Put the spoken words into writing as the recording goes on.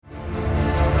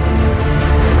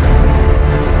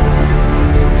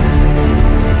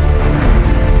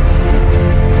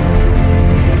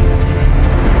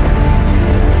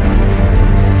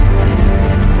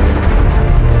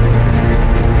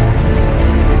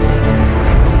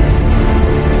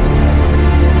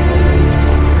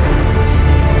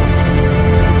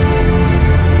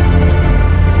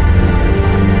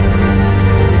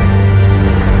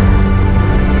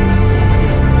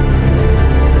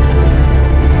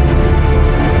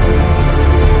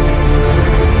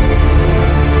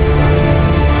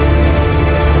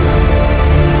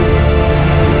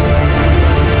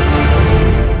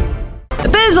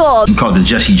Bizzle. I'm called the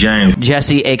Jesse James.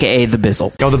 Jesse, a.k.a. The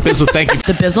Bizzle. Oh, the Bizzle, thank you.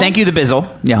 The Bizzle? Thank you, The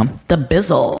Bizzle. Yeah. The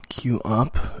Bizzle. Queue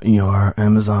up your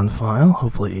Amazon file,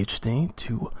 hopefully HD,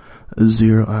 to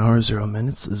 0 hours, 0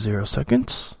 minutes, 0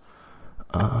 seconds.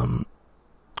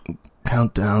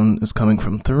 Countdown is coming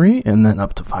from 3 and then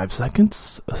up to 5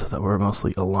 seconds, so that we're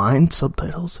mostly aligned.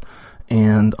 Subtitles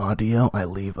and audio I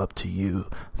leave up to you.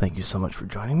 Thank you so much for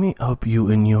joining me. I hope you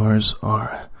and yours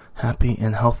are happy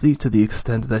and healthy to the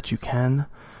extent that you can.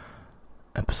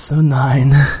 Episode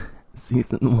 9,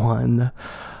 Season 1.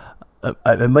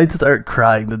 I might start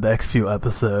crying the next few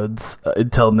episodes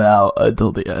until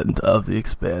the end of The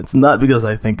Expanse. Not because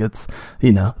I think it's,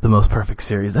 the most perfect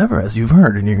series ever, as you've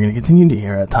heard, and you're going to continue to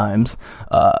hear at times,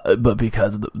 but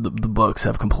because the books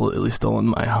have completely stolen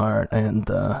my heart, and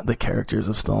the characters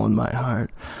have stolen my heart,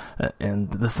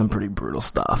 and this is some pretty brutal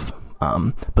stuff.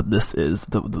 But this is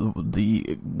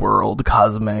the world,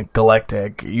 cosmic,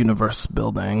 galactic, universe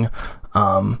building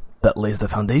that lays the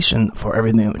foundation for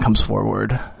everything that comes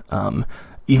forward.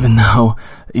 Even though,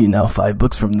 5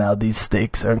 books from now, these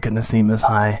stakes aren't going to seem as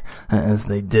high as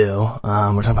they do.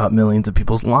 We're talking about millions of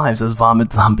people's lives as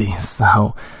vomit zombies.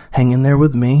 So hang in there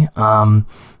with me. A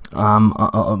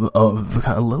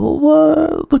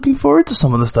little looking forward to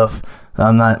some of the stuff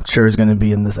I'm not sure is going to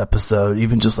be in this episode.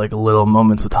 Even just like a little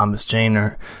moments with Thomas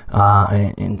Jane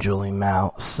and Julie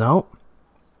Mao. So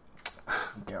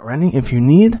get ready if you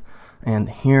need.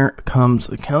 And here comes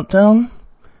the countdown.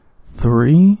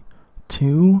 3,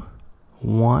 2,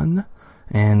 1,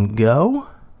 and go.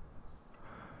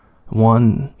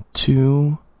 1,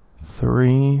 2,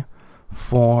 3,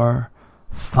 4,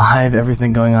 5.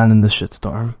 Everything going on in the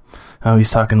shitstorm. Oh,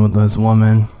 he's talking with this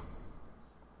woman.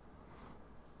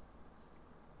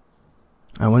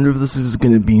 I wonder if this is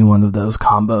going to be one of those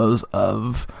combos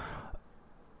of...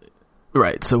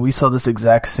 Right, so we saw this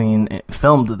exact scene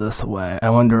filmed this way. I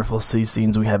wonder if we'll see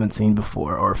scenes we haven't seen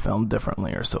before or filmed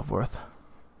differently or so forth.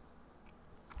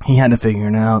 He had to figure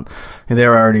it out. They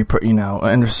were already,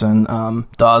 Anderson,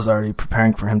 Dawes already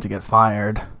preparing for him to get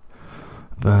fired.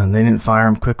 But they didn't fire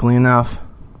him quickly enough.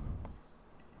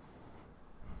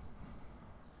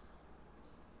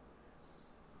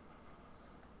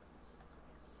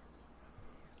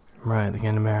 Right, the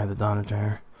Ganymede, the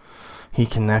Donager. He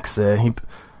connects it.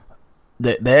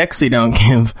 They actually don't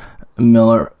give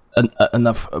Miller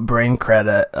enough brain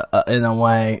credit in a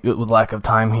way with lack of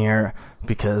time here,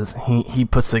 because he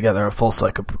puts together a full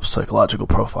psychological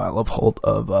profile of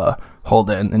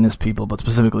Holden and his people, but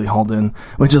specifically Holden,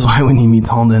 which is why when he meets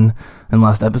Holden in the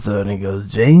last episode and he goes,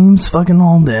 James fucking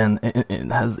Holden,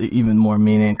 it has even more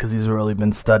meaning because he's really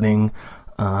been studying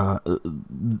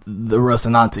the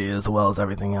Rocinante as well as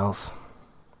everything else.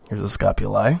 Here's a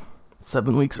scapulae.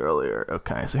 7 weeks earlier.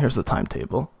 Okay, so here's the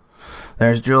timetable.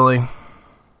 There's Julie.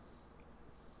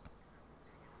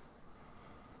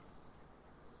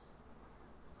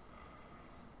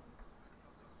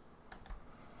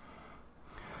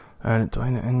 Do I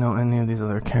know any of these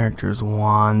other characters?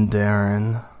 Juan,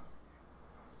 Darren.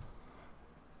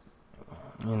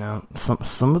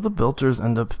 Some of the builders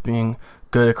end up being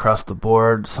good across the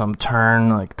board. Some turn,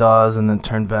 like Dawes, and then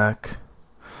turn back.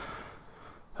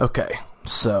 Okay,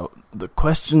 so the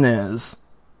question is,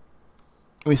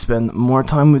 we spend more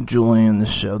time with Julie in the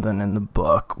show than in the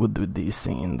book with these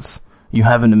scenes. You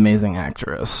have an amazing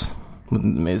actress with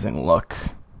an amazing look,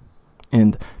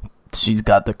 and she's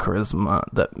got the charisma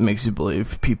that makes you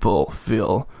believe people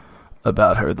feel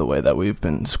about her the way that we've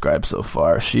been described so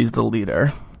far. She's the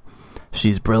leader.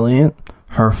 She's brilliant.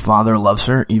 Her father loves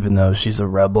her, even though she's a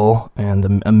rebel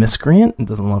and a miscreant and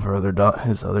doesn't love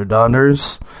his other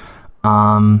daughters.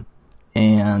 And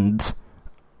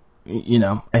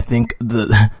I think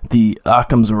the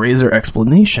Occam's razor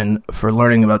explanation for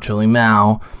learning about Julie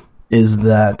Mao is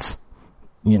that,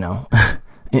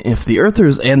 if the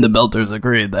Earthers and the Belters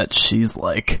agree that she's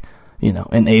like,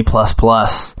 an A++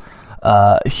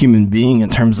 human being in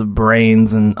terms of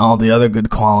brains and all the other good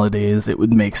qualities, it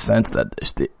would make sense that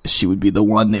she would be the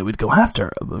one they would go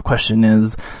after. The question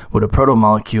is, would a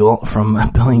proto-molecule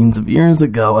from billions of years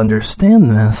ago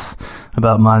understand this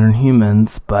about modern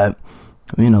humans? But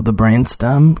the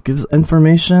brainstem gives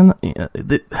information.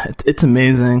 It's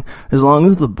amazing. As long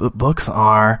as the books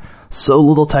are so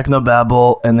little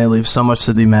technobabble and they leave so much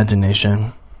to the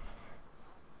imagination.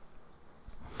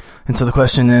 And so the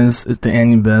question is the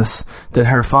Anubis, did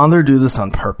her father do this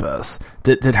on purpose?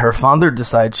 Did her father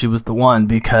decide she was the one?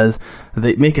 Because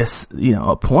they make a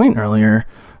point earlier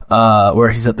where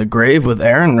he's at the grave with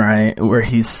Aaron, right? Where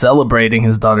he's celebrating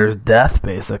his daughter's death,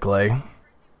 basically.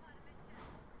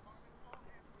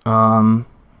 And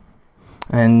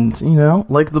And,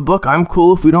 like the book, I'm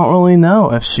cool if we don't really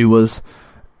know if she was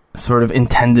sort of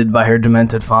intended by her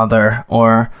demented father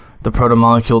or the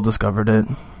proto-molecule discovered it.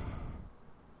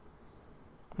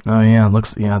 Oh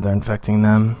yeah, they're infecting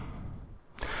them.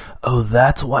 Oh,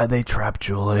 that's why they trapped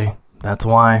Julie. That's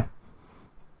why.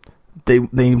 They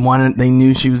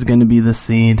knew she was going to be the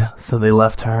seed, so they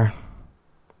left her.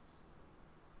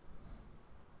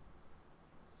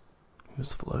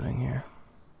 Who's floating here?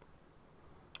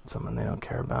 Someone they don't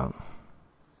care about.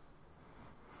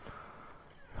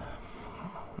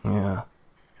 Yeah.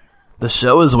 The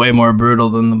show is way more brutal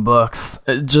than the books,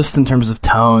 just in terms of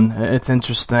tone. It's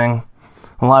interesting.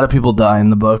 A lot of people die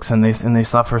in the books, and they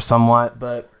suffer somewhat,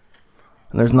 but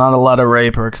there's not a lot of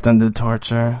rape or extended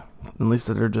torture, at least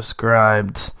that are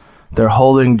described. They're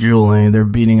holding Julie. They're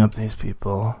beating up these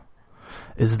people.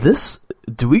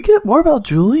 Do we get more about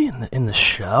Julie in the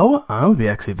show? I would be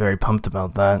actually very pumped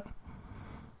about that.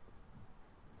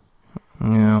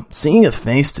 Yeah, seeing a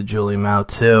face to Julie Mao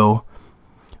too.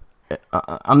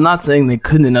 I'm not saying they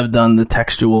couldn't have done the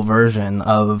textual version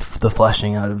of the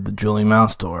fleshing out of the Julie Mao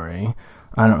story.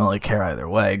 I don't really care either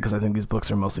way, because I think these books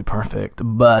are mostly perfect.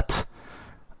 But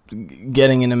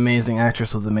getting an amazing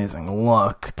actress with amazing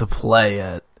look to play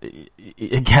it,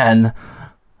 again,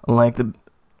 like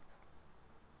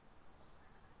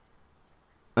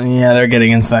they're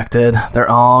getting infected. They're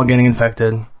all getting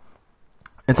infected.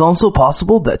 It's also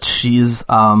possible that she's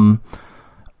like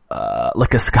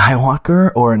a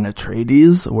Skywalker or an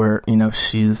Atreides, where,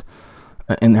 she's,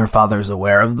 and her father's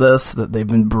aware of this, that they've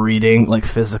been breeding, like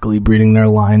physically breeding their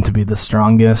line to be the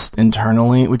strongest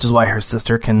internally, which is why her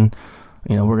sister can,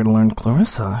 we're going to learn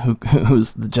Clarissa,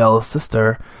 who's the jealous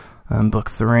sister, book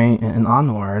 3 and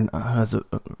onward, has a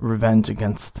revenge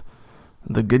against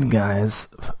the good guys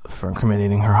for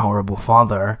incriminating her horrible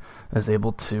father, is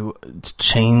able to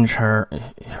change her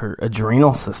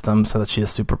adrenal system so that she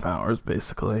has superpowers,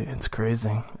 basically. It's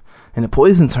crazy. And it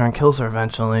poisons her and kills her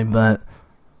eventually, but...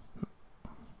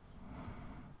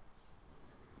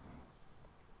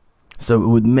 So it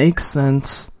would make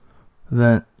sense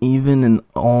that even an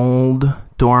old,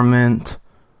 dormant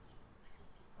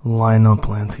Lionel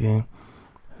Plansky...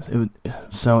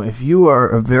 So if you are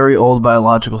a very old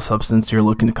biological substance, you're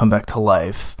looking to come back to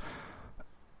life...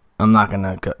 I'm not going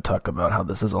to talk about how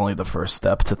this is only the first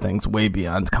step to things way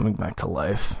beyond coming back to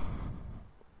life.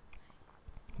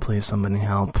 Please, somebody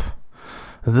help.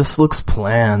 This looks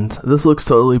planned. This looks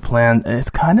totally planned. And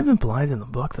it's kind of implied in the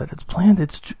book that it's planned.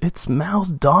 It's Mao's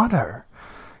daughter.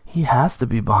 He has to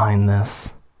be behind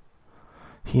this.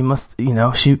 He must,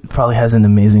 she probably has an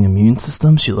amazing immune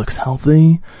system. She looks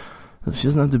healthy. She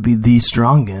doesn't have to be the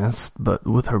strongest, but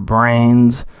with her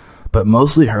brains... but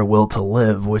mostly her will to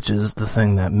live, which is the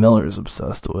thing that Miller's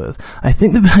obsessed with. I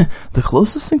think the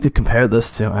closest thing to compare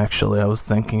this to, actually, I was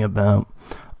thinking about,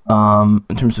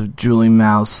 in terms of Julie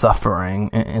Mao's suffering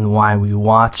and why we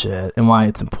watch it and why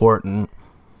it's important,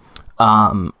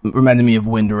 reminded me of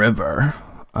Wind River.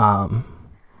 The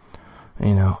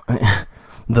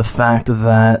fact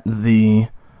that the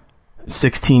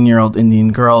 16-year-old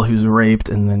Indian girl who's raped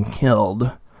and then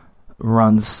killed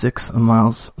runs 6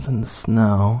 miles in the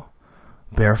snow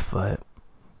barefoot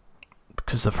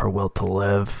because of her will to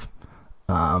live,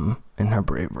 and her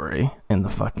bravery, and the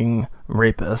fucking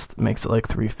rapist makes it like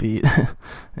 3 feet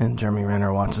and Jeremy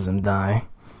Renner watches him die,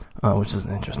 which is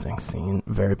an interesting scene,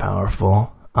 very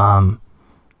powerful.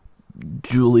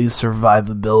 Julie's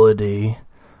survivability,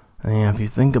 and if you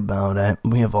think about it,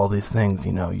 we have all these things,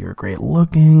 you're great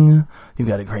looking, you've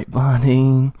got a great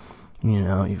body,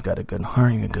 you've got a good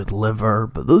heart, you've got a good liver,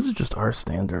 but those are just our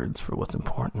standards for what's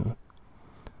important.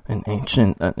 An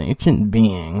ancient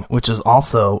being, which is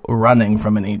also running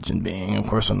from an ancient being. Of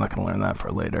course, I'm not going to learn that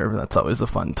for later, but that's always a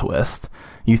fun twist.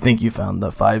 You think you found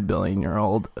the 5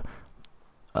 billion-year-old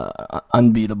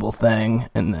unbeatable thing,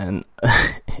 and then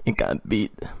it got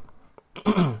beat.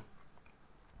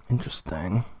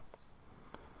 Interesting.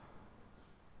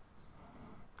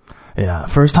 Yeah,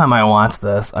 first time I watched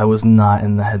this, I was not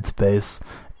in the headspace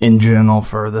in general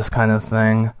for this kind of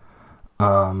thing.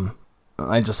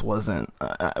 I just wasn't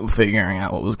figuring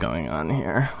out what was going on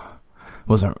here.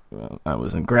 I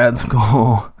was in grad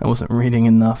school. I wasn't reading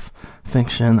enough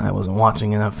fiction. I wasn't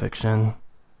watching enough fiction.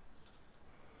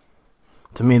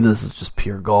 To me, this is just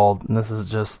pure gold. And this is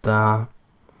just, it's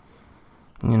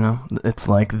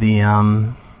like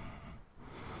it's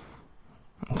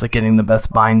like getting the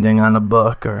best binding on a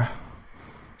book, or,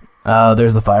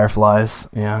 there's the fireflies,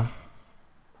 yeah.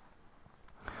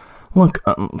 Look,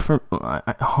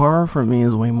 horror for me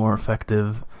is way more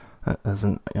effective as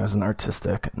an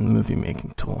artistic movie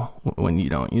making tool when you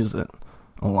don't use it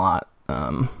a lot.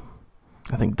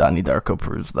 I think Donnie Darko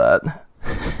proves that.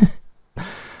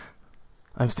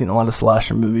 I've seen a lot of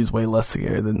slasher movies way less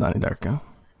scary than Donnie Darko.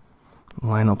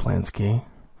 Lionel Plansky.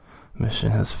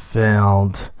 Mission has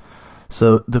failed.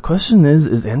 So the question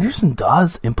is Anderson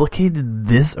Dawes implicated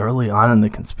this early on in the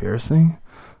conspiracy?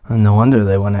 And no wonder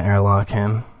they want to airlock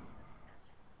him.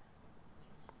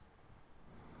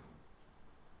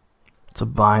 It's a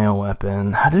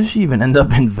bioweapon. How did she even end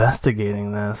up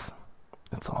investigating this?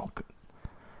 It's all good.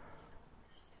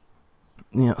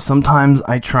 You know, sometimes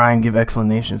I try and give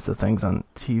explanations to things on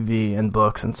TV and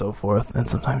books and so forth, and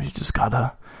sometimes you just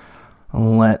gotta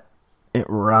let it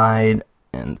ride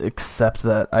and accept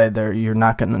that either you're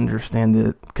not going to understand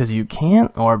it because you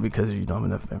can't or because you don't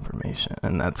have enough information,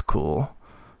 and that's cool.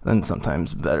 Then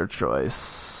sometimes better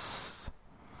choice.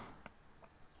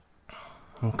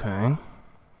 Okay.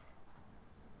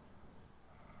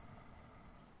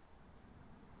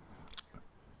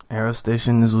 Aero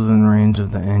Station is within range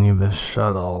of the Anubis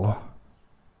shuttle.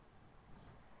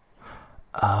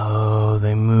 Oh,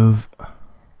 they move.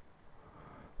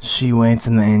 She waits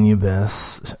in the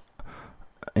Anubis.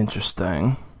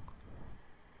 Interesting.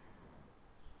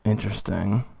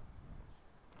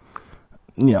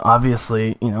 Yeah,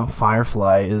 obviously,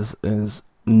 Firefly is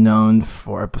known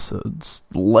for episodes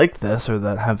like this or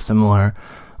that have similar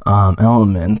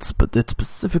elements, but it's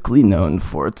specifically known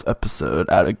for its episode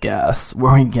Out of Gas,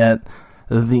 where we get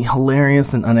the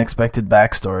hilarious and unexpected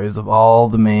backstories of all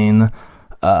the main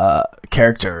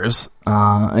characters.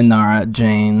 Inara,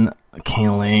 Jane,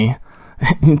 Kaylee,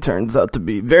 who turns out to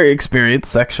be very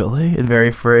experienced sexually and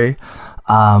very free,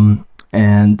 and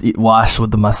Wash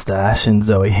with the mustache, and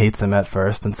Zoe hates him at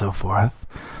first, and so forth.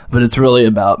 But it's really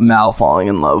about Mal falling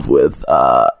in love with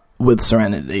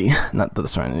Serenity, not the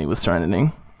Serenity, with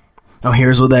Serenity. Oh,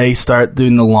 here's where they start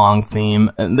doing the long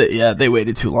theme, and they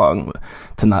waited too long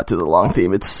to not do the long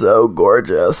theme. It's so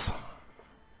gorgeous.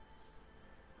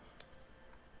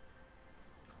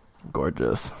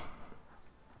 Gorgeous.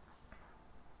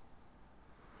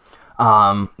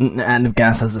 And of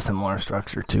Gas has a similar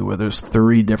structure too, where there's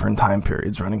 3 different time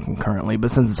periods running concurrently,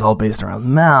 but since it's all based around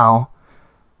Mal,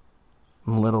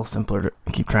 a little simpler to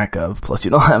keep track of. Plus,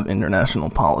 you don't have international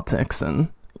politics and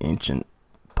ancient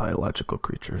biological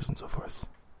creatures and so forth.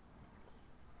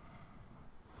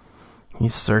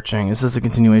 He's searching. Is this a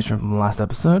continuation from the last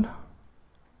episode?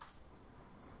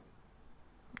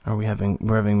 We're having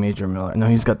Major Miller. No,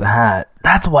 he's got the hat.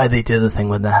 That's why they did the thing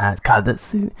with the hat. God,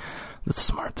 that's a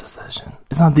smart decision.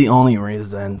 It's not the only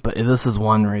reason, but this is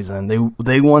one reason.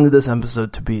 They wanted this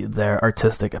episode to be their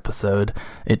artistic episode.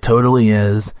 It totally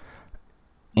is.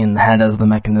 And the hat has the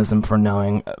mechanism for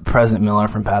knowing present Miller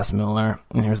from past Miller.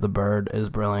 And here's the bird. It is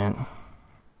brilliant.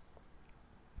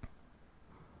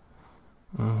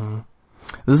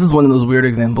 This is one of those weird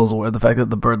examples where the fact that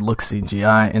the bird looks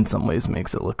CGI in some ways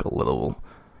makes it look a little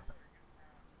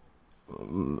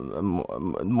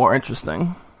more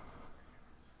interesting.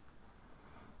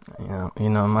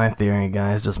 My theory,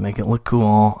 guys, just make it look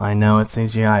cool. I know it's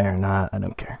CGI or not, I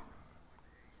don't care.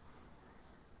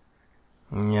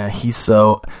 Yeah,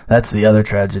 that's the other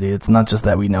tragedy. It's not just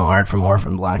that we know Art from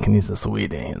Orphan Black and he's a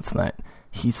sweetie. It's that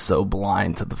he's so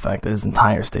blind to the fact that his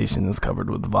entire station is covered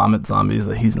with vomit zombies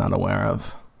that he's not aware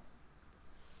of.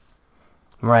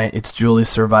 Right, it's Julie's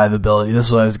survivability. This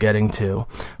is what I was getting to,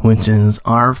 which is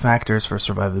our factors for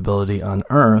survivability on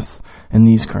Earth in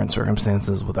these current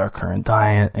circumstances with our current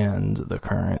diet and the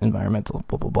current environmental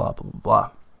blah, blah, blah, blah, blah,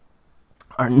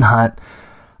 are not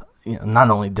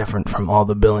only different from all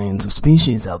the billions of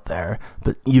species out there,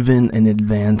 but even an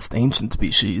advanced ancient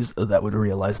species that would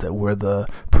realize that we're the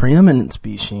preeminent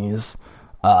species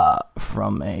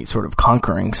from a sort of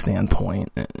conquering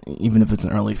standpoint, even if it's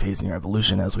an early phase in your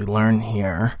evolution, as we learn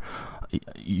here,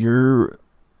 your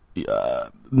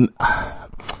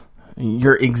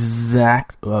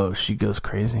exact, oh, she goes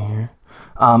crazy here.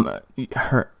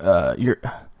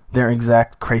 Their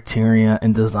exact criteria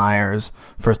and desires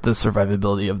for the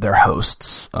survivability of their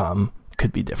hosts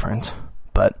could be different,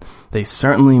 but they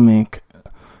certainly make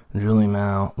Julie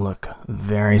Mal look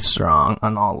very strong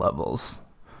on all levels.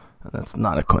 That's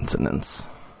not a coincidence.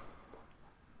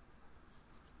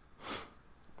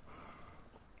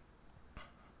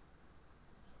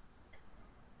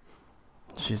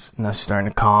 She's starting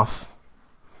to cough.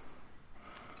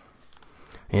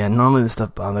 Yeah, normally this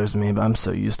stuff bothers me, but I'm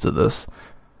so used to this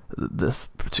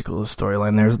particular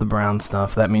storyline. There's the brown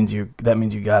stuff. That means you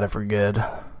got it for good. All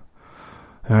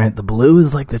right, the blue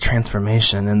is like the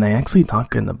transformation, and they actually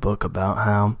talk in the book about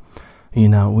how,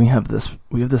 we have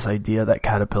this idea that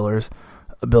caterpillars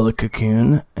build a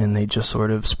cocoon and they just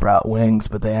sort of sprout wings,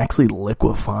 but they actually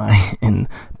liquefy and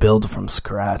build from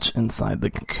scratch inside the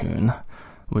cocoon,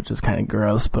 which is kind of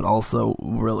gross, but also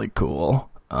really cool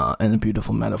and a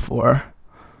beautiful metaphor,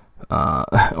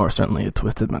 or certainly a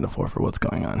twisted metaphor for what's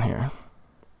going on here.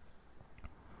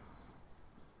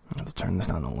 Let's turn this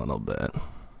down a little bit.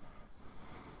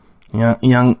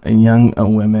 Young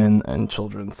women and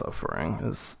children suffering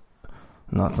is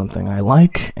not something I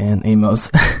like, and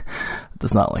Amos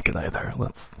does not like it either.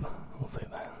 We'll say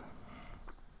that.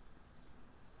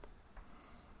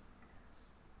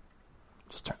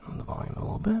 Just turn on the volume a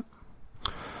little bit.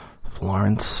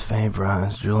 Florence Favre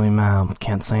as Julie Mao.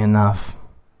 Can't say enough.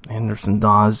 Anderson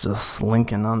Dawes just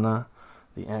slinking on the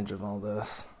edge of all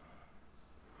this.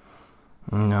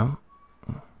 No.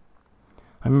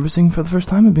 I remember seeing it for the first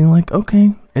time and being like,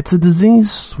 okay, it's a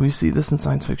disease. We see this in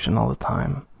science fiction all the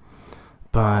time.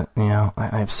 But, I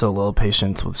have so little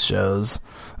patience with shows,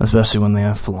 especially when they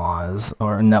have flaws,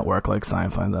 or a network like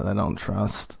Sci-Fi that I don't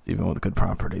trust, even with good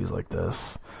properties like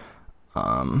this.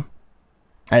 I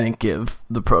didn't give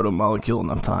the proto-molecule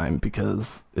enough time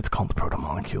because it's called the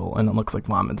proto-molecule, and it looks like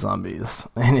vomit zombies,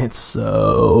 and it's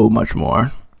so much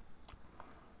more.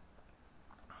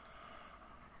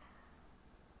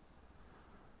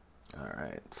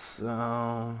 Alright,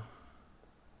 so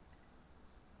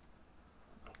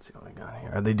let's see what we got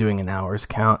here. Are they doing an hours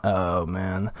count? Oh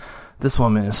man, this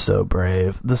woman is so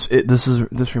brave. This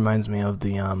reminds me of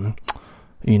the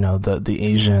the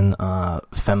Asian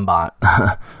fembot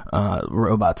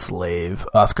robot slave,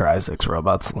 Oscar Isaac's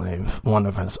robot slave, one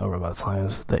of his robot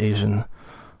slaves, the Asian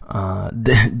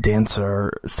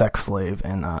dancer sex slave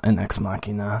in Ex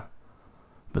Machina.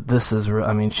 But this is,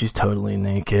 she's totally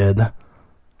naked.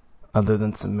 Other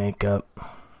than some makeup.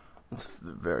 It's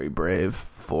very brave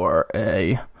for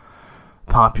a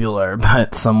popular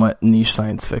but somewhat niche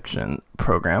science fiction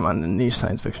program on the niche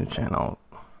science fiction channel.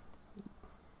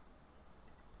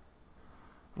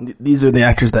 These are the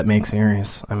actors that make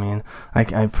series.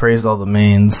 I praised all the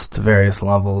mains to various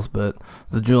levels, but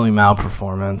the Julie Mao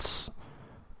performance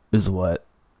is what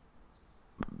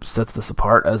sets this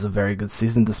apart as a very good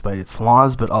season despite its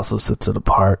flaws, but also sets it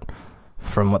apart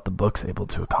from what the book's able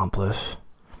to accomplish.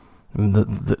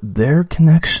 Their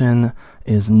connection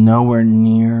is nowhere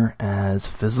near as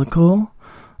physical,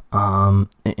 and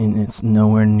it's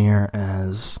nowhere near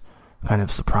as kind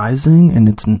of surprising, and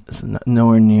it's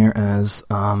nowhere near as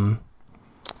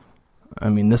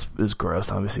this is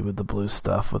gross, obviously, with the blue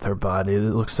stuff with her body. It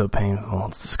looks so painful,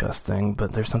 it's disgusting,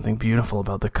 but there's something beautiful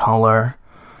about the color,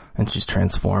 and she's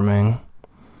transforming.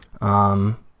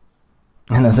 And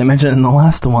as I mentioned in the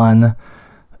last one,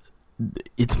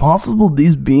 it's possible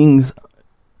these beings,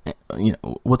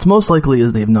 what's most likely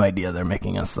is they have no idea they're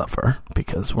making us suffer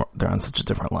because they're on such a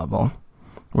different level.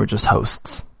 We're just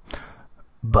hosts.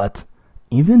 But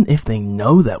even if they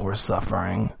know that we're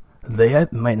suffering, they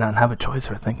might not have a choice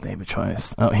or think they have a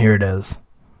choice. Oh, here it is.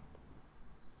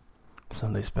 So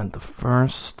they spent the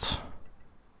first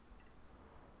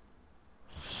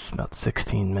about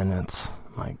 16 minutes.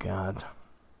 My God.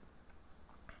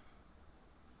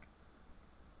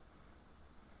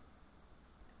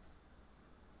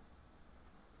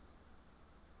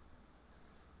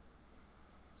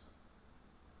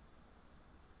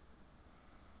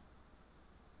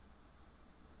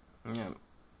 Yeah.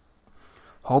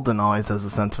 Holden always has a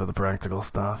sense for the practical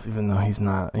stuff, even though he's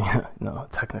not,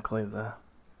 technically the...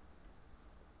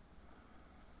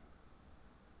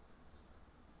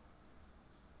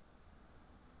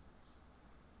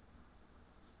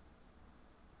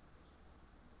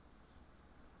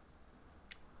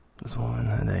 This woman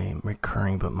had a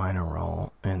recurring but minor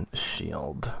role in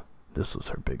S.H.I.E.L.D. This was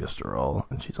her biggest role,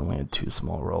 and she's only had 2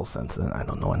 small roles since then. I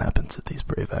don't know what happens to these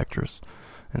brave actors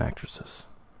and actresses.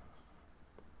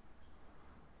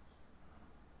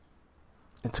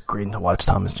 It's great to watch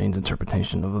Thomas Jane's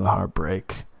interpretation of the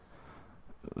heartbreak.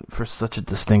 For such a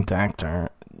distinct actor,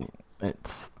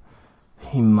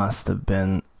 he must have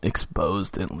been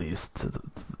exposed at least to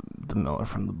the Miller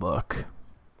from the book.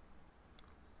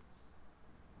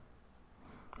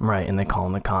 Right, and they call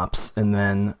in the cops, and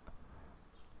then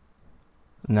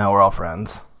now we're all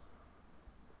friends.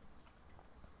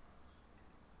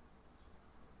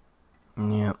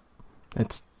 Yep,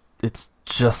 it's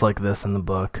just like this in the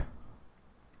book.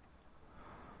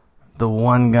 The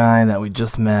one guy that we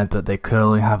just met, but they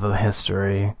clearly have a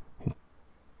history, he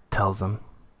tells him.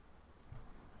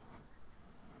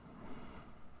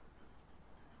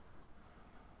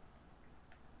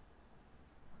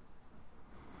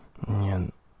 Yeah.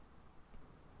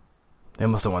 They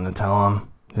must have wanted to tell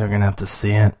him. They're going to have to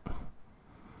see it.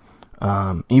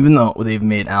 Even though they've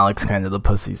made Alex kind of the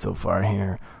pussy so far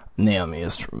here, Naomi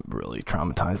is really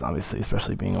traumatized, obviously,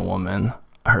 especially being a woman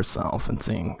herself and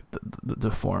seeing the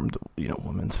deformed,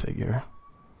 woman's figure.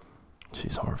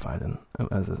 She's horrified,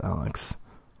 as is Alex.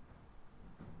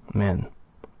 Man,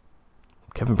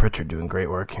 Kevin Pritchard doing great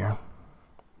work here.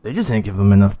 They just didn't give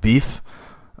him enough beef.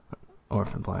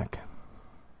 Orphan Black.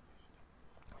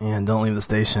 And don't leave the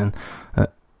station.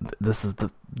 This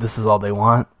is all they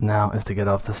want now, is to get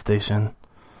off the station.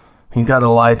 He's got to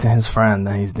lie to his friend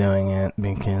that he's doing it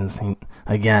because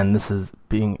this is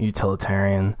being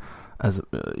utilitarian, as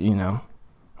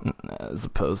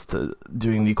opposed to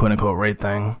doing the quote unquote right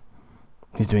thing.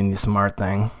 He's doing the smart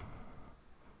thing.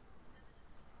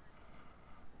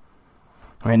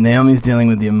 Right, Naomi's dealing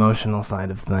with the emotional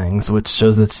side of things, which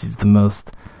shows that she's the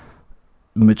most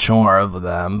mature of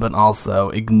them, but also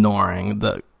ignoring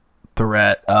the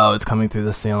threat. Oh, it's coming through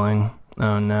the ceiling.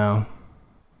 Oh no.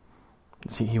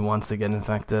 He wants to get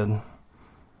infected.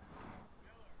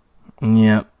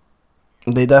 Yep.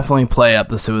 They definitely play up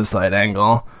the suicide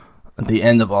angle at the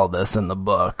end of all this in the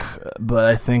book, but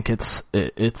I think it's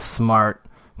smart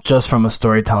just from a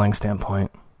storytelling standpoint.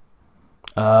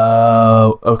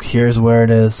 Oh, here's where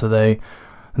it is. So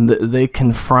they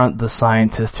confront the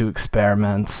scientist who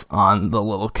experiments on the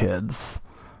little kids.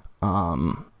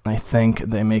 I think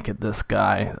they make it this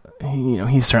guy.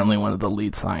 He's certainly one of the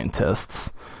lead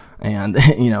scientists. And,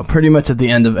 pretty much at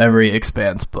the end of every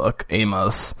Expanse book,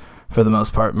 Amos, for the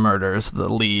most part, murders the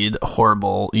lead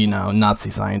horrible,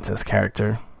 Nazi scientist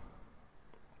character.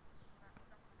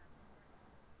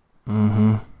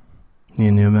 The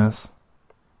Anubis.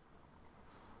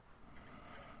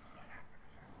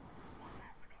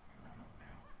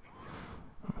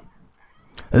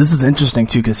 This is interesting,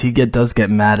 too, because he does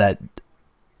get mad at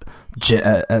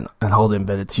Holden,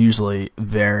 but it's usually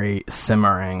very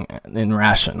simmering and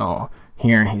rational.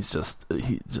 Here, he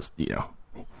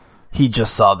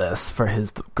just saw this for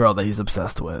his girl that he's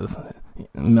obsessed with.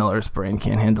 Miller's brain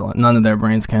can't handle it. None of their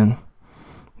brains can.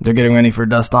 They're getting ready for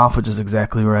dust off, which is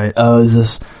exactly right. Oh,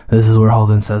 this is where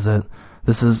Holden says it.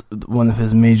 This is one of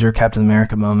his major Captain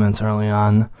America moments early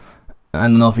on. I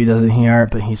don't know if he does it here,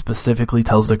 but he specifically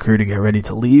tells the crew to get ready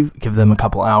to leave, give them a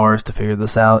couple hours to figure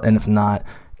this out, and if not,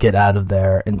 get out of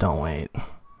there and don't wait.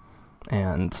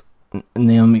 And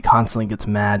Naomi constantly gets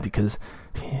mad because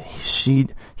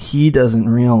Holden doesn't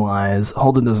realize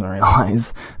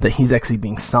that he's actually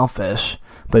being selfish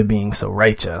by being so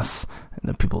righteous. And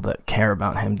the people that care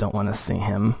about him don't want to see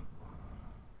him.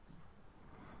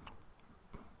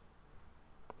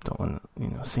 Don't want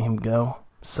to, see him go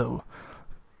so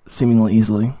seemingly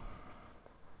easily.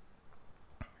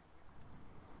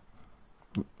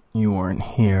 You weren't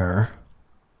here.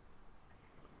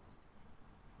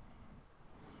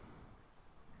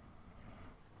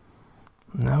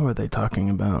 Now what are they talking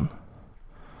about?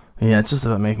 Yeah, it's just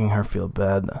about making her feel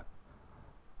bad.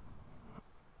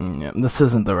 Yeah, this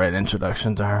isn't the right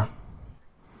introduction to her.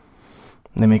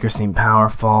 They make her seem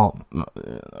powerful,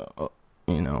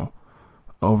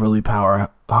 overly power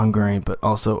hungry, but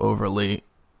also overly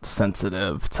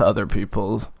sensitive to other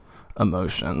people's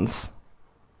emotions.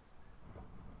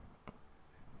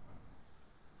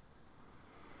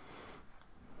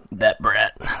 That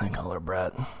brat. They call her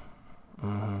brat.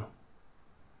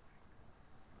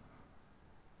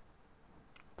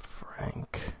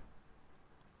 Frank.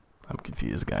 I'm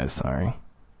confused, guys. Sorry.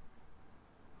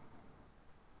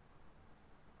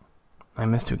 I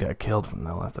missed who got killed from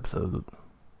that last episode.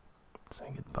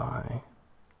 Say goodbye.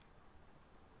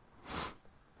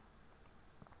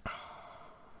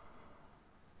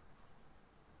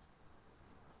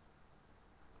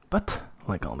 But,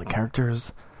 like all the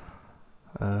characters,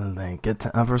 they get to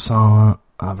Avasarala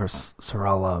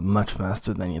much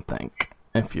faster than you think,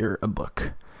 if you're a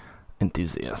book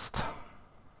enthusiast.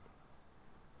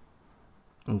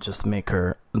 And just make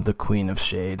her the Queen of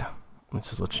Shade,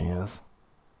 which is what she is.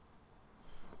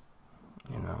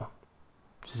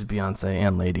 She's Beyonce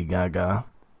and Lady Gaga,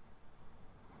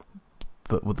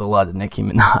 but with a lot of Nicki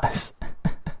Minaj.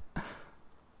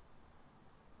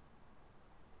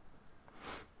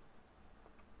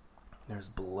 There's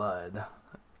blood,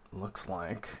 looks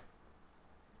like.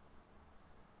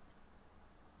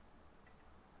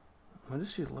 What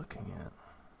is she looking at?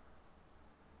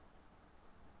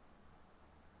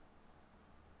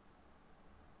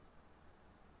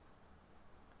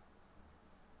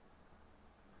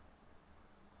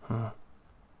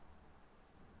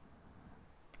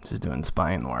 She's doing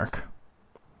spying work.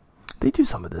 They do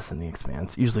some of this in The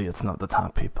Expanse. Usually it's not the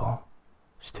top people.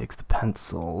 She takes the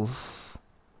pencils.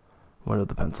 What are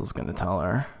the pencils going to tell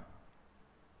her?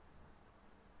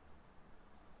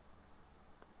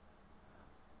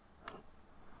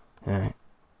 Yeah.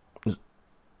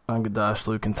 Agadash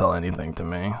Lu can tell anything to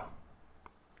me.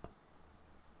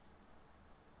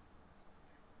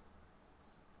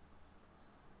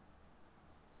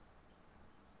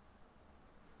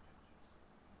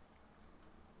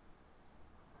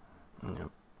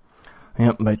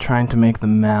 Yep, by trying to make the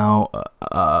Mao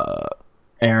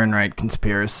Ehrenreich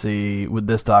conspiracy with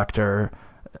this doctor,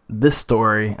 this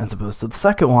story, as opposed to the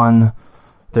second one,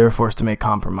 they were forced to make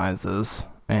compromises,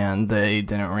 and they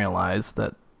didn't realize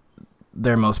that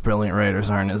their most brilliant writers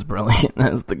aren't as brilliant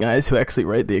as the guys who actually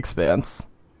write The Expanse.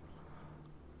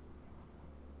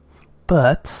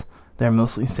 But they're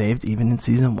mostly saved, even in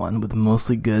Season 1, with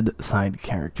mostly good side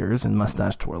characters and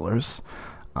mustache twirlers.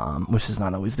 Which is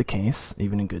not always the case,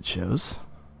 even in good shows.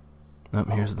 Oh,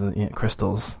 here's the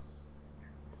crystals.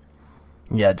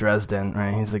 Yeah, Dresden,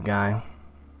 right? He's the guy.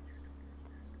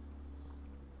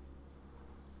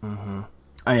 Oh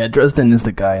yeah, Dresden is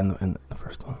the guy in the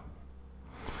first one.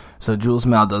 So Jules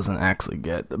Mao doesn't actually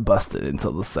get busted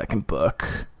until the second book.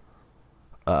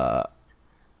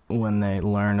 When they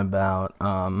learn about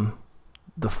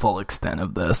the full extent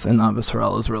of this, and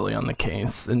Avasarala is really on the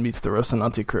case and meets the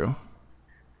Rocinante crew.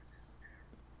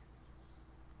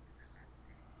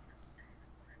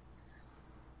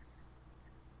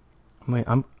 Wait,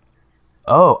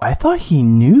 I thought he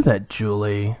knew that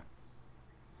Julie...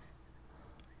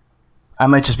 I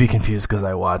might just be confused because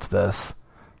I watched this.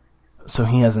 So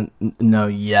he doesn't know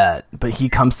yet, but he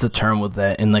comes to terms with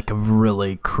it in like a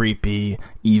really creepy,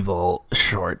 evil,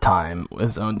 short time with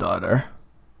his own daughter.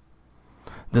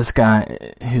 This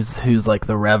guy, who's like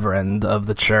the reverend of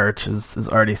the church, is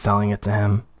already selling it to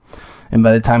him. And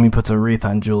by the time he puts a wreath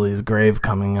on Julie's grave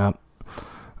coming up,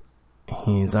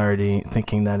 he's already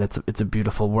thinking that it's a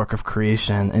beautiful work of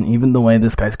creation. And even the way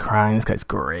this guy's crying, this guy's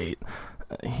great.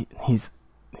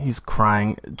 He's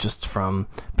crying just from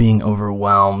being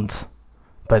overwhelmed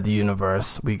by the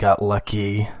universe. We got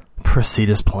lucky. Proceed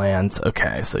as planned.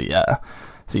 Okay, so yeah.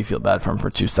 So you feel bad for him for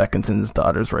 2 seconds, and his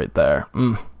daughter's right there.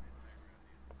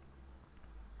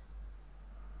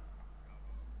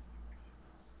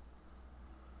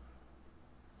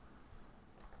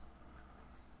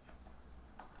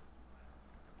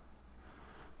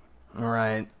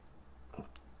 Right.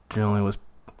 Julie was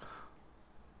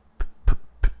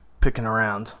picking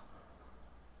around.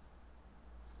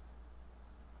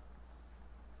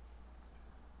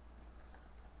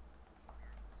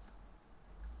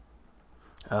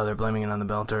 Oh, they're blaming it on the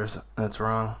Belters. That's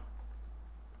wrong.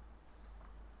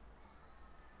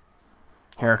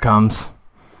 Here it comes.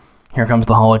 Here comes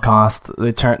the Holocaust.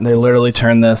 They literally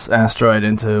turn this asteroid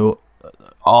into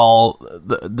all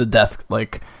the death,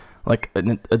 like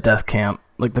a death camp,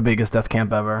 like the biggest death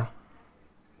camp ever.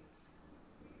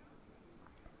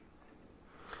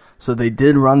 So they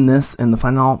did run this in the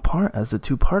final part as a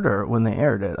 2-parter when they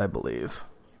aired it, I believe.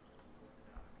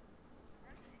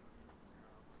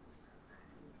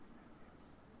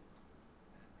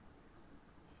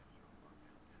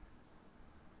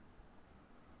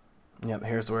 Yep,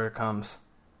 here's where it comes.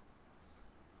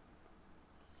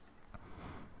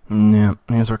 Yep,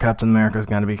 here's where Captain America's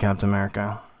got to be Captain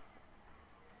America.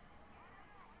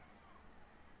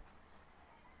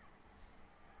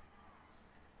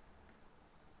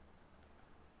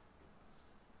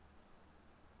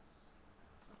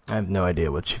 I have no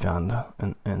idea what she found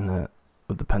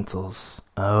with the pencils.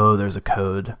 Oh, there's a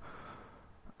code.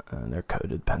 They're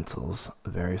coded pencils.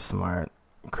 Very smart,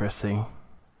 Chrissy.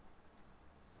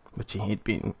 But she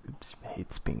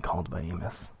hates being called by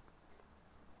Amos.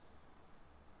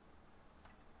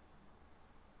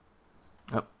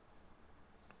 Oh,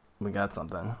 we got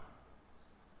something.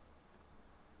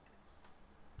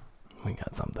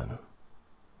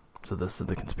 So this is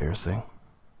the conspiracy.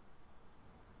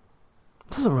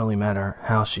 It doesn't really matter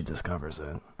how she discovers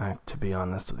it, to be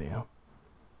honest with you.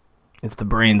 It's the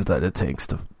brains that it takes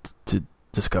to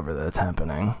discover that it's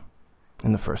happening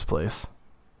in the first place.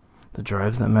 The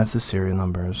drives that match the serial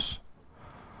numbers.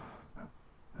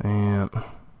 And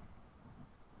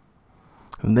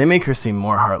they make her seem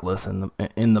more heartless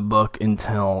in the book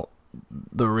until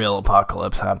the real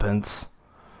apocalypse happens.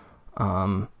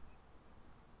 But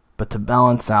to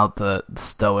balance out the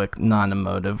stoic,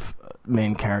 non-emotive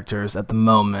main characters at the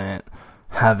moment,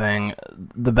 having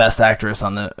the best actress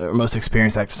or most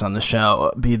experienced actress on the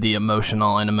show be the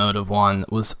emotional and emotive one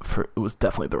was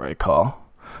definitely the right call,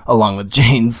 along with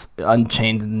Jane's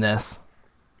unchainedness.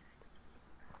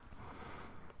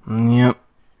 Yep.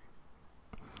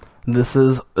 This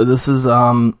is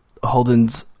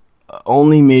Holden's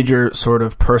only major sort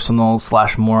of personal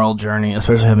 / moral journey,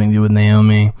 especially having to do with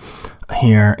Naomi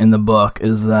here in the book,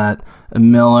 is that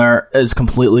Miller is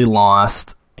completely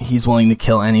lost. he's willing to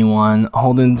kill anyone.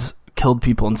 Holden's killed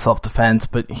people in self-defense,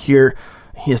 but here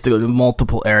he has to go to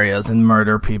multiple areas and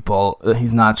murder people that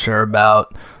he's not sure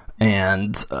about.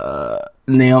 And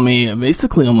Naomi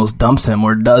basically almost dumps him,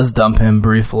 or does dump him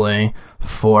briefly,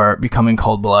 for becoming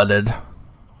cold-blooded.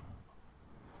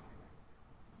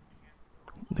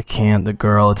 The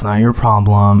girl, it's not your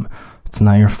problem. It's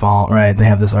not your fault, right? They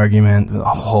have this argument the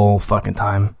whole fucking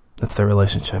time. That's their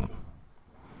relationship.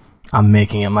 I'm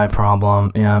making it my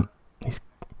problem. Yeah. That's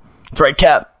right,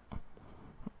 Cap.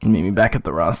 Meet me back at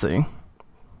the Rossi.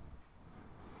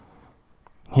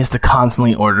 He has to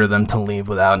constantly order them to leave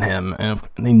without him, and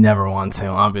they never want to,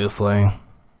 obviously.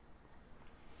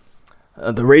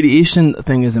 The radiation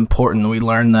thing is important. We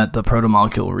learned that the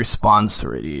protomolecule responds to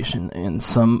radiation in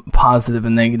some positive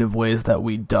and negative ways that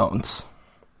we don't.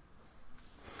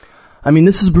 I mean,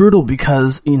 this is brutal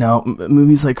because,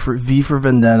 movies like V for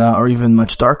Vendetta, or even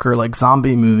much darker, like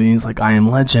zombie movies like I Am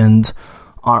Legend,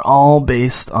 are all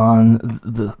based on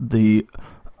the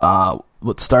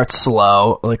what starts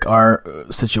slow, like our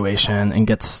situation, and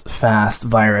gets fast,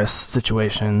 virus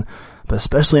situation. But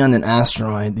especially on an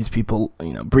asteroid, these people,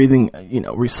 breathing,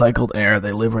 recycled air,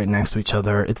 they live right next to each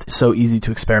other. It's so easy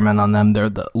to experiment on them. They're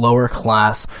the lower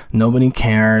class. Nobody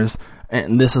cares.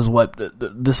 And this is what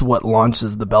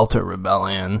launches the Belter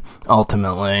Rebellion,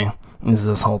 ultimately, is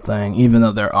this whole thing. Even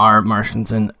though there are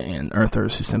Martians and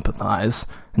Earthers who sympathize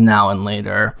now and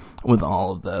later with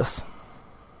all of this.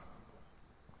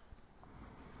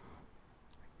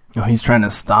 Oh, he's trying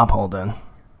to stop Holden.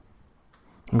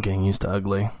 I'm getting used to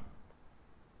ugly.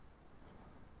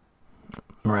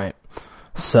 Right.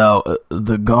 So,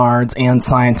 the guards and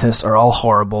scientists are all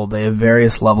horrible. They have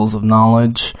various levels of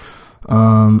knowledge.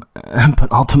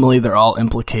 But ultimately they're all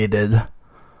implicated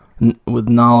with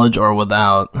knowledge or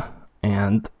without,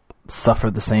 and suffer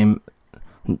the same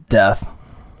death.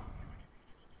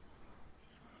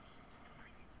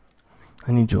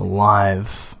 I need you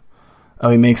alive. Oh,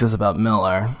 he makes this about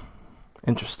Miller.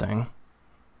 Interesting.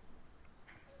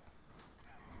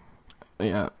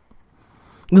 Yeah.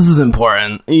 This is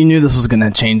important. You knew this was going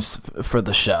to change for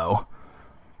the show.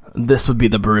 This would be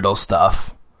the brutal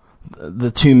stuff. The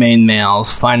two main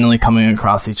males finally coming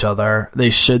across each other.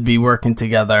 They should be working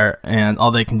together, and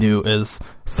all they can do is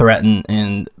threaten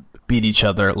and beat each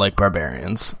other like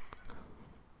barbarians.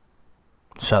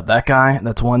 Shot that guy.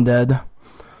 That's one dead.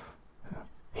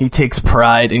 He takes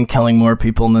pride in killing more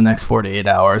people in the next 48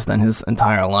 hours than his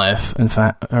entire life, in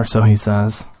fact, or so he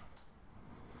says.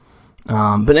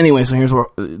 But anyway, so here's where,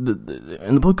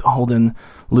 in the book, Holden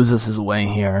loses his way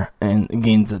here and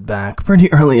gains it back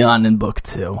pretty early on in book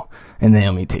 2. And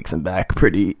Naomi takes him back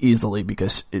pretty easily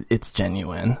because it's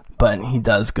genuine. But he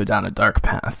does go down a dark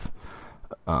path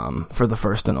for the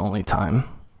first and only time.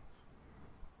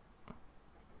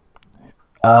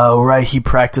 Oh, right, he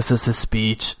practices his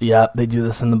speech. Yep, they do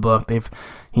this in the book.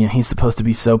 He's supposed to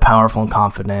be so powerful and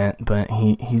confident, but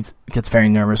he gets very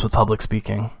nervous with public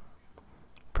speaking.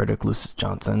 Frederick Lucius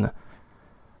Johnson,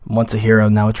 once a hero,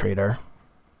 now a traitor.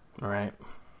 All right.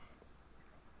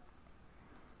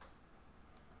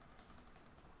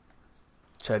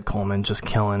 Chad Coleman just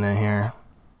killing it here.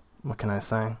 What can I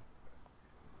say?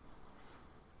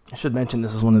 I should mention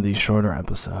this is one of these shorter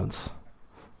episodes,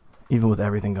 even with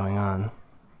everything going on.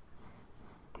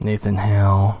 Nathan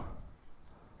Hale.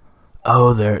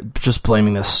 Oh, they're just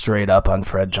blaming this straight up on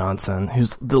Fred Johnson,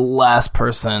 who's the last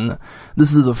person.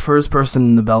 This is the first person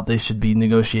in the belt they should be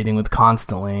negotiating with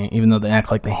constantly, even though they act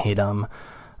like they hate him.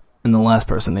 And the last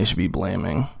person they should be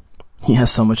blaming. He has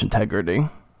so much integrity.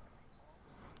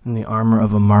 In the armor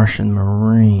of a Martian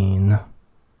Marine.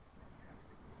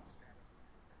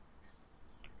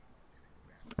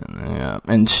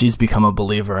 And she's become a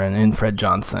believer in Fred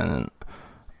Johnson.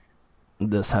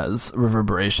 This has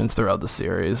reverberations throughout the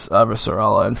series.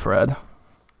 Avasarala and Fred.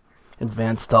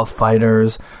 Advanced stealth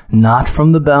fighters. Not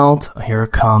from the belt. Here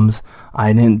it comes.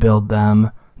 I didn't build them.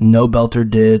 No belter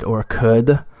did or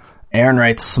could.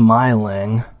 Ehrenreich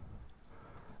smiling.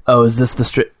 Oh, is this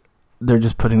the they're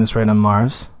just putting this right on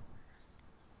Mars?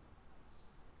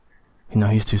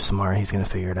 He's too smart. He's going to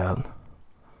figure it out.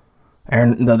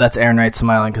 That's Ehrenreich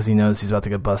smiling because he knows he's about to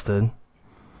get busted.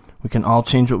 We can all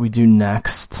change what we do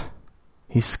next.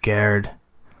 He's scared.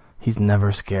 He's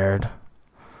never scared.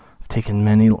 I've taken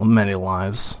many, many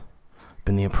lives.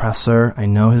 Been the oppressor. I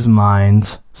know his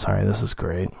mind. Sorry, this is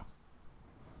great.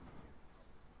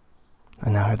 I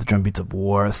now hear the drum beats of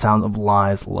war, a sound of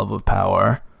lies, love of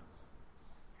power.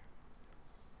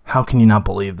 How can you not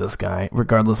believe this guy,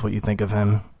 regardless what you think of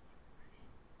him?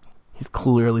 He's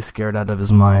clearly scared out of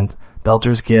his mind.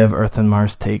 Belters give, Earth and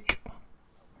Mars take.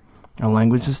 Our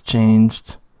language has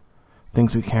changed.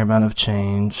 Things we care about have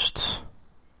changed.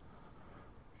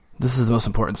 This is the most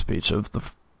important speech of the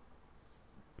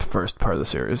first part of the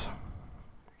series.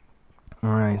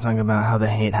 Alright, talking about how the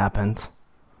hate happened.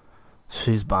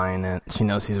 She's buying it. She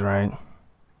knows he's right.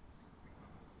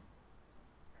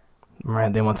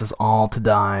 Right, they want us all to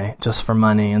die just for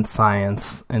money and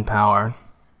science and power.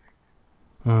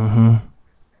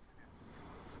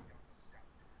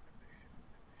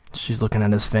 She's looking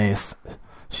at his face.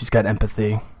 She's got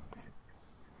empathy.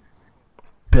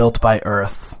 Built by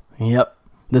Earth. Yep,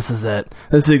 this is it.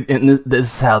 This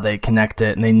is how they connect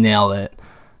it, and they nail it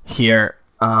here.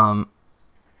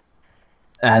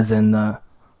 As in the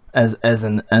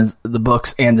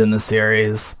books and in the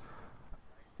series,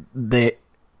 they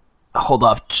hold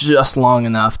off just long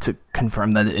enough to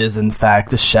confirm that it is in fact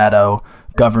the shadow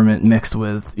government mixed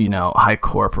with, high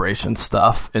corporation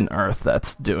stuff in Earth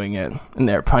that's doing it, and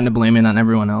they're trying to blame it on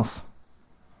everyone else.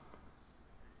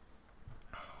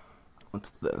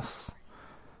 What's this?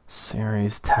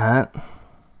 Series Tat.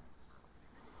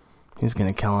 He's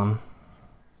gonna kill him.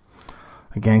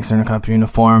 A gangster in a cop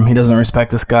uniform. He doesn't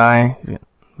respect this guy. He's gonna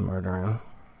murder him.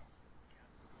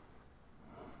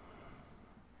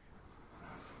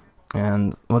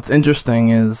 And what's interesting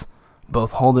is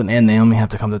both Holden and Naomi have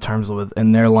to come to terms with,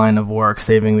 in their line of work,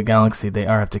 saving the galaxy, they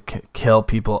have to kill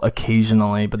people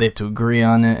occasionally, but they have to agree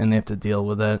on it and they have to deal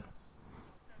with it.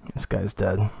 This guy's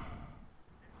dead.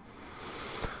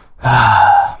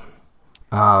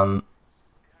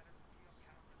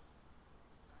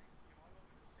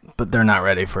 But they're not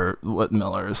ready for where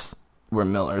Miller's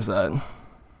at.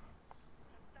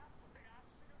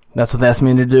 That's what they asked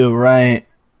me to do, right?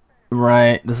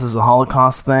 Right. This is a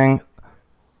Holocaust thing.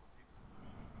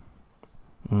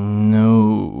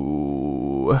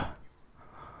 No.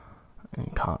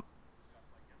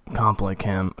 Comp like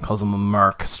him. Calls him a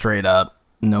merc, straight up.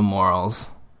 No morals.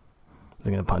 Is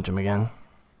he gonna punch him again?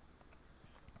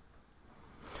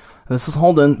 This is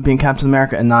Holden being Captain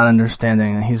America and not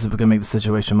understanding that he's going to make the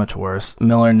situation much worse.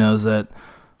 Miller knows it.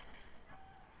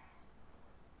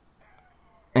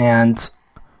 And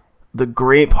the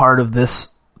great part of this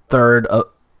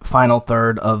final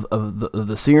third of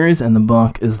the series and the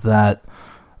book is that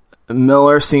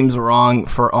Miller seems wrong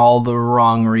for all the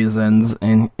wrong reasons,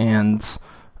 and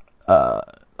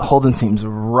Holden seems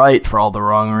right for all the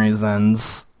wrong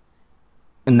reasons,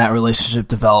 and that relationship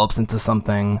develops into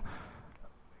something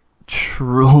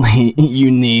truly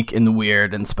unique and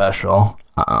weird and special.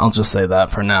 I'll just say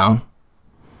that for now.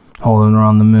 Holden are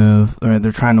on the move.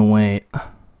 They're trying to wait.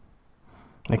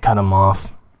 They cut him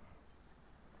off.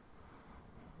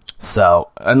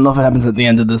 So, I don't know if it happens at the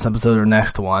end of this episode or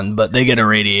next one, but they get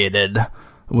irradiated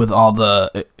with all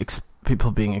the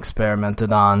people being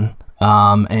experimented on.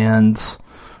 And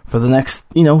for the next,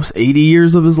 80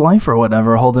 years of his life or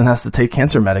whatever, Holden has to take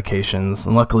cancer medications.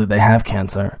 And luckily they have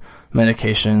cancer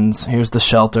medications. Here's the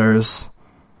shelters.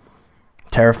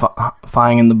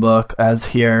 Terrifying in the book, as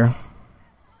here.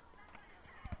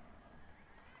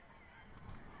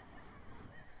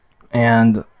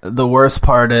 And the worst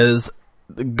part is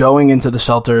going into the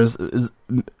shelters is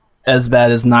as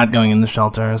bad as not going in the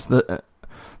shelters.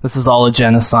 This is all a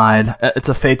genocide. It's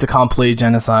a fait accompli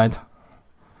genocide.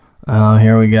 Oh,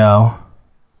 here we go.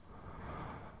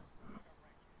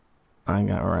 I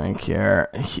got rank here.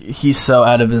 He's so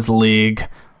out of his league.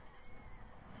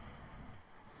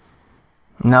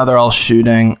 Now they're all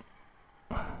shooting.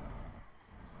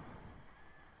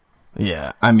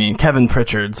 Yeah, I mean, Kevin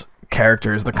Pritchard's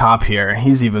character is the cop here.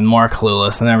 He's even more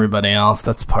clueless than everybody else.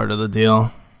 That's part of the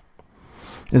deal.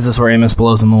 Is this where Amos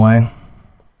blows him away?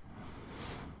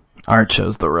 Art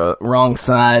chose the wrong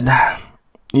side,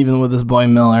 even with his boy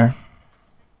Miller.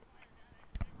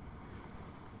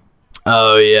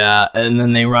 Oh yeah, and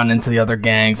then they run into the other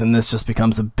gangs, and this just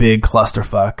becomes a big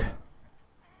clusterfuck.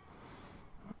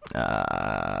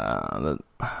 The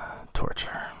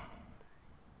torture.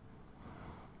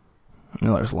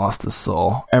 Miller's lost his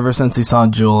soul. Ever since he saw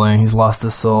Julie, he's lost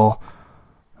his soul.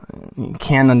 You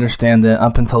can't understand it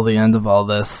up until the end of all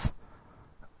this.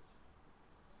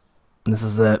 This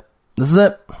is it. This is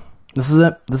it. This is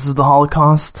it. This is the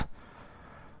Holocaust.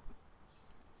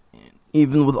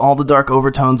 Even with all the dark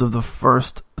overtones of the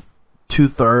first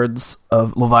 2/3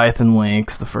 of Leviathan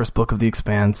Wakes, the first book of The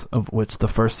Expanse, of which the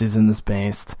first season is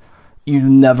based, you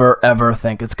never ever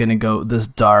think it's going to go this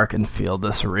dark and feel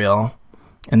this real.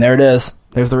 And there it is.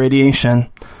 There's the radiation.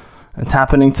 It's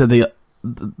happening to the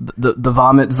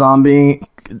vomit zombie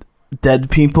dead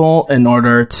people in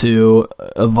order to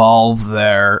evolve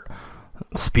their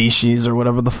species or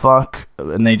whatever the fuck.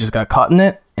 And they just got caught in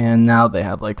it. And now they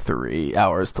have like 3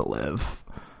 hours to live.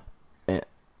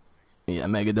 Yeah,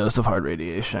 mega dose of hard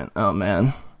radiation. Oh,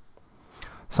 man.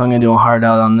 So I'm going to do a hard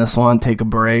out on this one, take a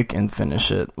break, and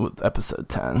finish it with episode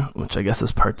 10, which I guess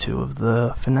is part 2 of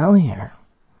the finale here.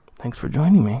 Thanks for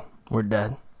joining me. We're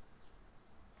dead.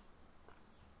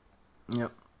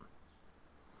 Yep.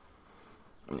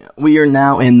 Yeah. We are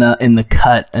now in the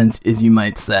cut, as you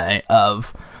might say,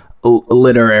 of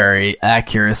literary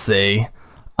accuracy,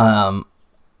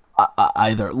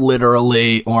 either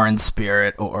literally or in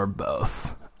spirit or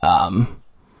both.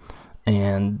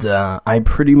 And I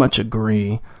pretty much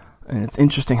agree. And it's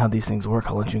interesting how these things work.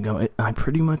 I'll let you go. I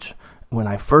pretty much, when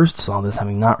I first saw this,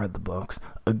 having not read the books,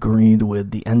 agreed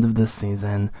with the end of this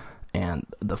season and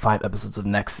the 5 episodes of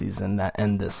next season that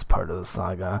end this part of the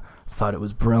saga. Thought it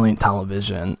was brilliant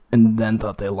television, and then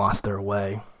thought they lost their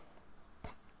way.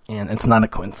 And it's not a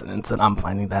coincidence that I'm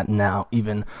finding that now,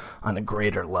 even on a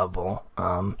greater level,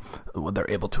 what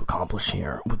they're able to accomplish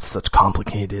here with such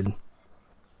complicated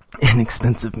and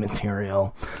extensive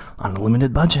material on a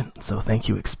limited budget. So thank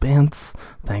you, Expanse.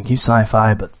 Thank you,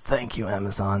 Sci-Fi. But thank you,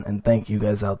 Amazon. And thank you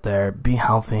guys out there. Be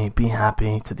healthy. Be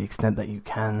happy to the extent that you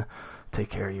can. Take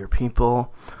care of your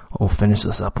people. We'll finish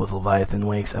this up with Leviathan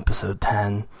Wakes episode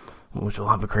 10, which will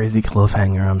have a crazy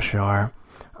cliffhanger, I'm sure.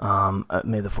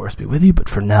 May the Force be with you, but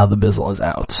for now, the Bizzle is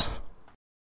out.